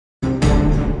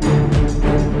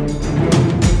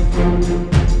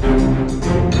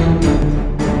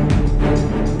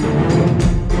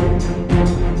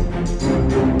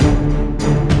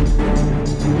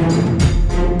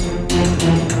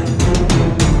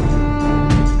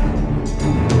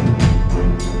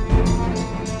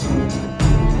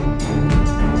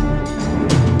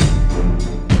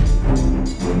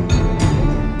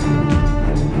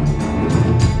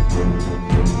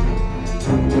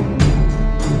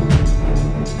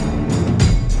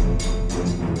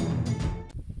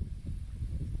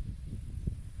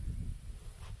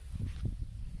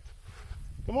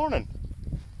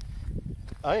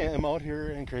I am out here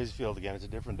in Crazy Field again. It's a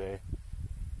different day,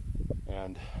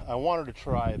 and I wanted to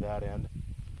try that end,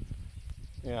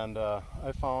 and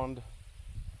I found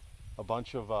a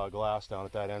bunch of glass down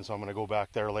at that end, so I'm going to go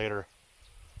back there later.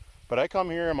 But I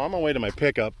come here, I'm on my way to my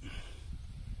pickup,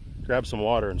 grab some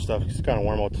water and stuff. It's kind of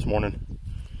warm out this morning.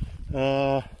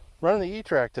 Running the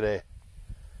E-Track today.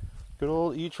 Good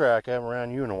old E-Track. I haven't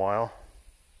ran you in a while.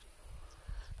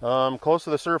 Close to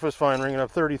the surface fine, ringing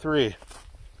up 33.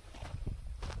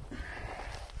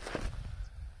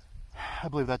 I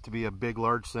believe that to be a big,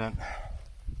 large cent.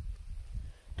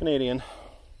 Canadian.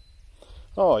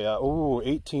 Oh yeah, ooh,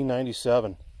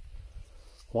 1897.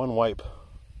 One wipe.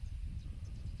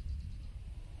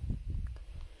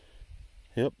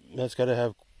 Yep, that's got to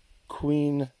have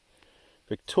Queen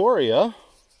Victoria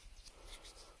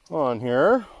on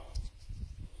here.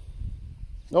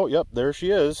 Oh, yep, there she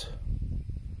is.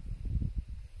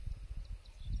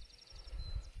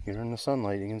 Here in the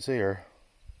sunlight, you can see her.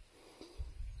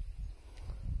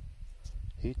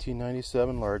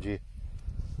 1897 largie.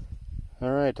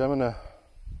 Alright, I'm gonna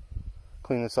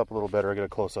clean this up a little better. I get a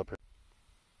close up here.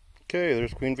 Okay,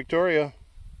 there's Queen Victoria.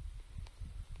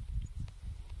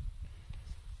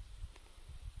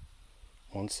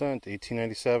 $1 cent,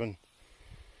 1897.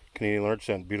 Canadian large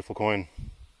cent, beautiful coin.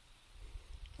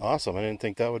 Awesome, I didn't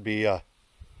think that would be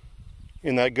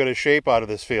in that good a shape out of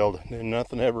this field. And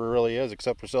nothing ever really is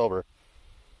except for silver.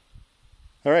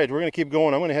 Alright, we're going to keep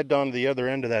going. I'm going to head down to the other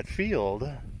end of that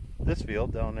field. This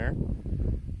field down there.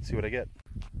 See what I get.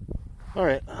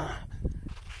 Alright.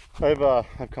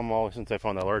 I've come all since I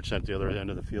found that large cent at the other end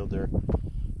of the field there.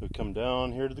 I've come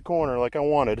down here to the corner like I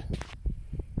wanted.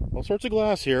 All sorts of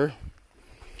glass here.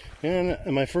 And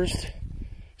my first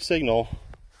signal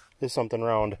is something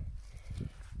round.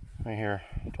 Right here,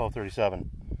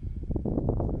 1237.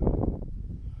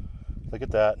 Look at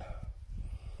that.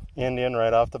 Indian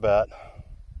right off the bat.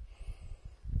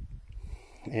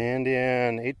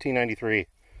 Indian, 1893.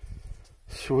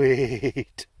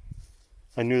 Sweet.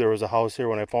 I knew there was a house here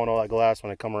when I found all that glass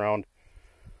when I come around.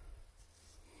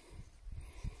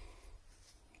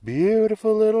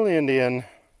 Beautiful little Indian.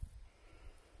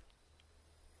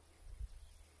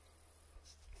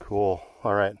 Cool.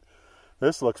 All right.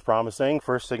 This looks promising.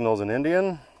 First signal's an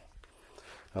Indian.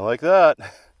 I like that.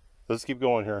 Let's keep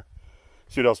going here.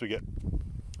 See what else we get.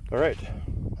 All right.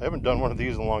 I haven't done one of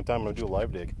these in a long time. I'm going to do a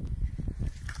live dig.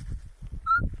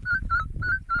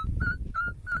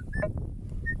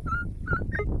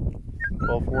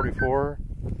 $12.44.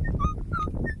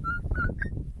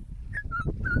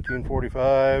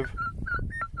 $13.45.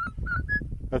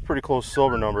 That's pretty close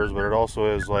silver numbers, but it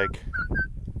also is like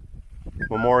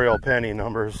memorial penny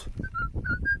numbers.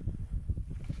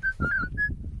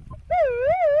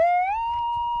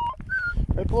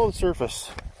 Right below the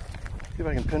surface. See if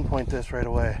I can pinpoint this right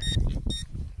away.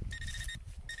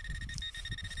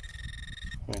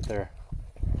 Right there.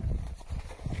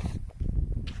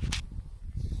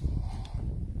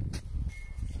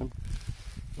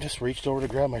 I just reached over to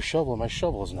grab my shovel and my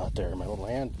shovel is not there. My little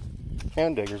hand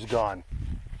digger's gone.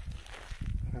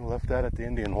 I left that at the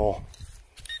Indian hole.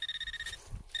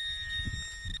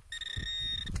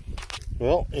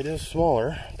 Well, it is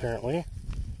smaller, apparently.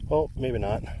 Oh, maybe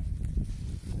not.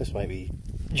 This might be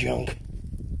junk.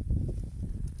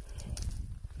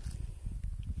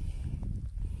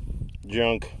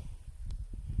 Junk.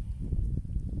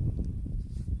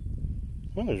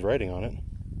 Oh, there's writing on it.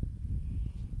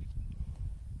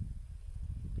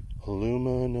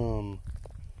 Aluminum.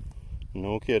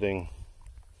 No kidding.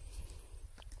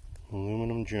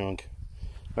 Aluminum junk.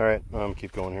 Alright,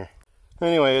 keep going here.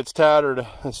 Anyway, it's tattered.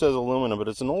 It says aluminum, but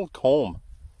it's an old comb.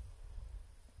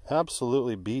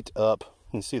 Absolutely beat up.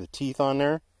 You can see the teeth on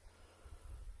there.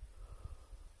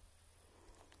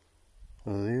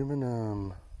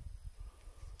 Aluminum.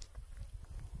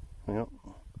 Yep.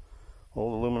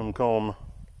 Old aluminum comb.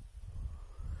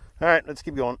 Alright, let's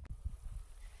keep going.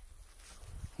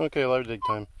 Okay, live dig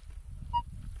time.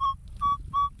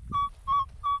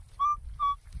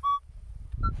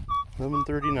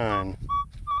 $11.39.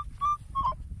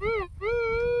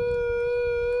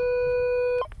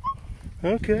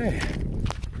 Okay.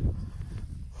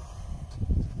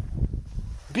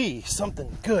 Be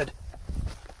something good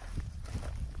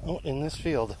out in this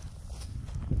field.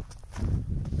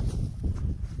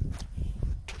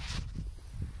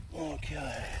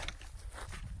 Okay.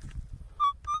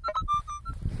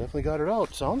 Definitely got it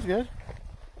out. Sounds good.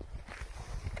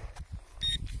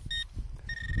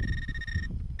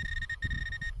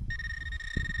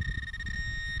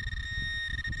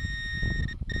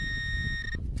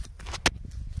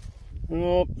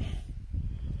 Nope.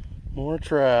 More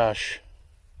trash.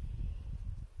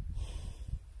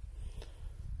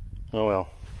 Oh well.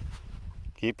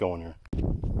 Keep going here.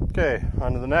 Okay,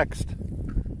 on to the next.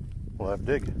 We'll have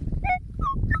dig.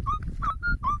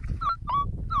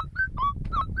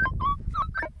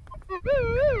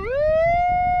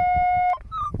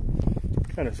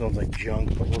 Kind of sounds like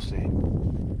junk, but we'll see.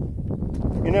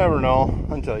 You never know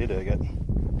until you dig it.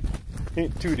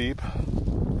 Ain't too deep.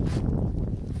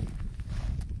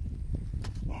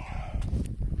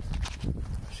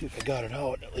 See if I got it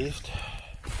out at least.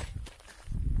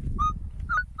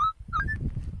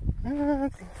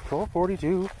 1242.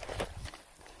 You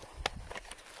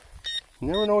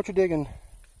never know what you're digging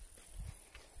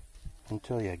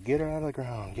until you get it out of the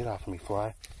ground. Get off of me,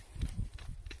 fly.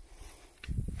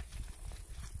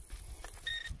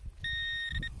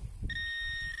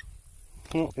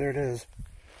 Oh, there it is.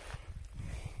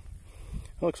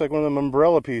 It looks like one of them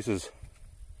umbrella pieces.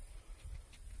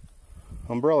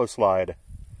 Umbrella slide.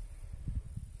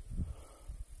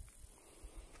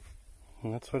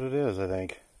 And that's what it is, I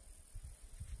think.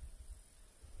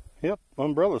 Yep,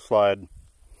 umbrella slide.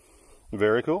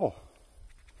 Very cool.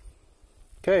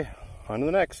 Okay, on to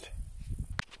the next.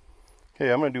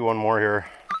 Okay, I'm going to do one more here.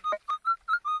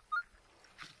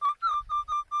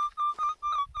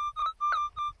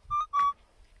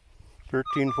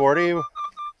 $13.40,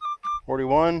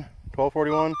 41,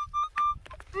 $12.41.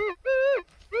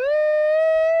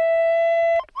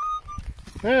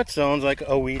 That sounds like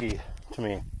a weedy to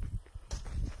me.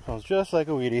 Sounds just like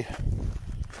a weedy.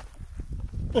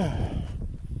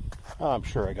 I'm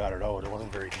sure I got it out. It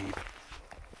wasn't very deep.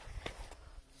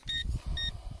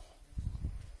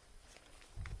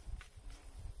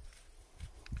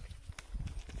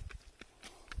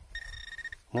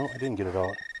 No, I didn't get it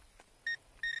out.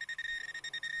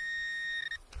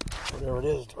 Whatever it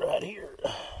is, right here.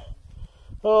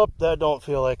 Oh, that don't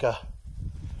feel like a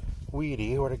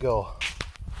weedy. Where'd it go?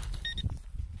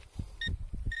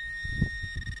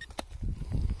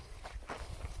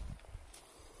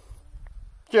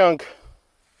 Junk.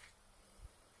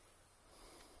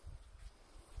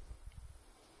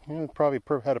 Yeah, it probably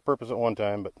had a purpose at one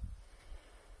time, but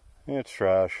it's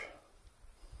trash.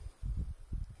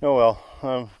 Oh well,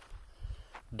 I'm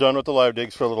done with the live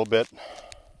digs for a little bit.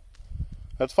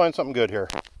 Let's find something good here.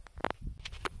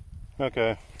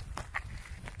 Okay,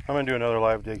 I'm gonna do another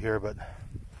live dig here, but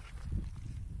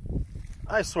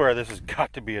I swear this has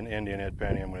got to be an Indian head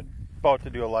penny I'm about to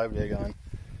do a live dig on.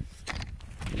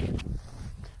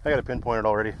 I got it pinpointed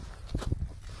already.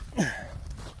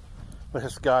 But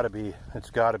it's gotta be. It's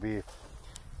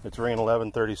ring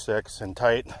 1136 and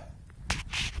tight.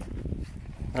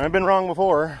 And I've been wrong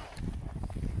before.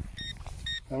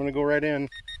 I'm gonna go right in.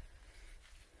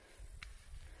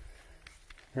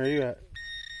 Where are you at?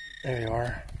 There you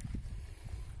are.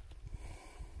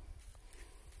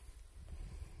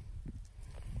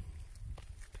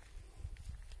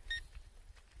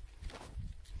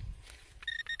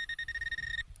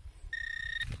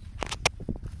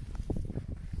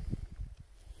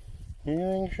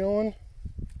 Anything showing?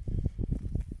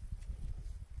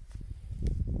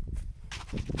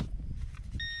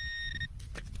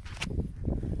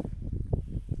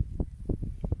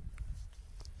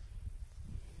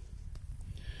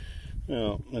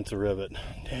 Oh, it's a rivet.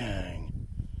 Dang.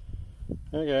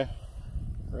 Okay,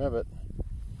 rivet.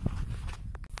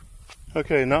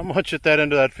 Okay, not much at that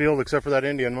end of that field except for that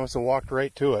Indian. Must have walked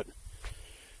right to it.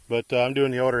 But I'm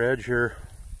doing the outer edge here.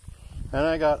 And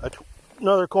I got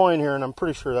another coin here, and I'm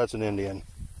pretty sure that's an Indian.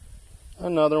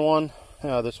 Another one.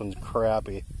 Yeah, this one's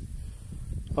crappy.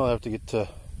 I'll have to get to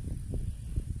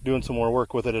doing some more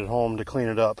work with it at home to clean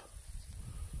it up.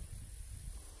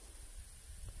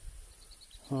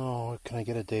 Oh, can I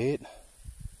get a date?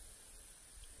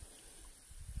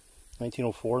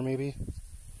 1904 maybe?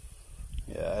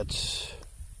 Yeah, it's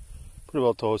pretty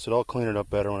well toasted. I'll clean it up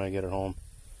better when I get it home.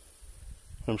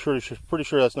 I'm pretty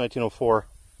sure that's 1904.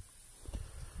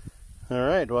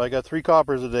 Alright, well I got 3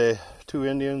 coppers a day. 2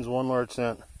 Indians, 1 large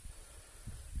cent.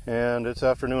 And it's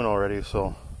afternoon already,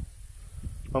 so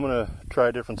I'm going to try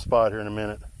a different spot here in a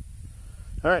minute.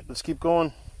 Alright, let's keep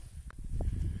going.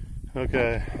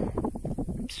 Okay.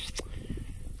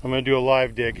 I'm going to do a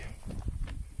live dig.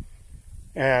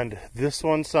 And this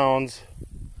one sounds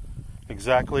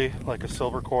exactly like a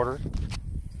silver quarter.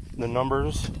 The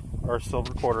numbers are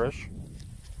silver quarterish.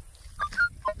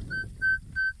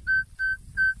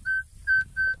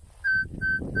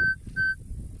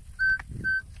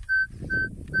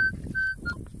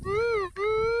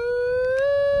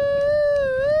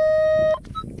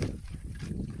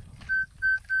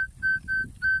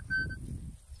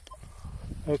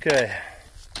 Okay.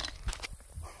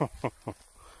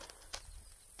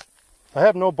 I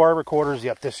have no barber quarters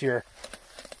yet this year.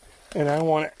 And I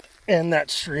want to end that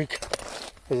streak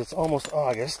because it's almost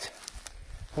August.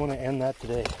 I want to end that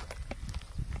today.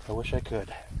 I wish I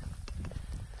could.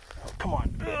 Oh, come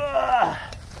on. Ugh.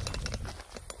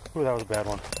 Ooh, that was a bad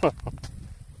one.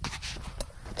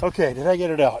 Okay, did I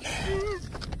get it out?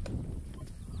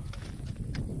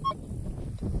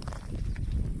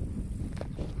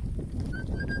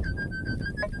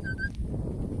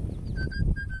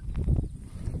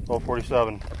 Oh,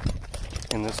 47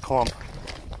 in this clump.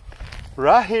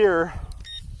 Right here.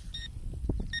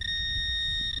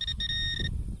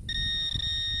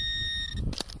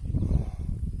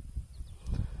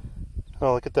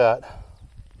 Oh, look at that.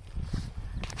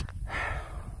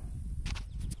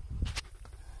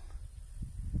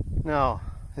 Now,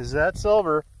 is that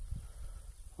silver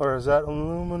or is that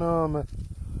aluminum?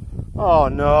 Oh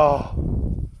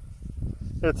no,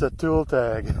 it's a tool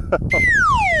tag.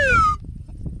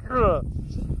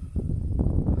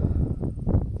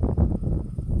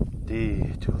 D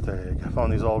tool tag. I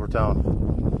found these all over town.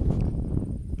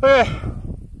 Hey.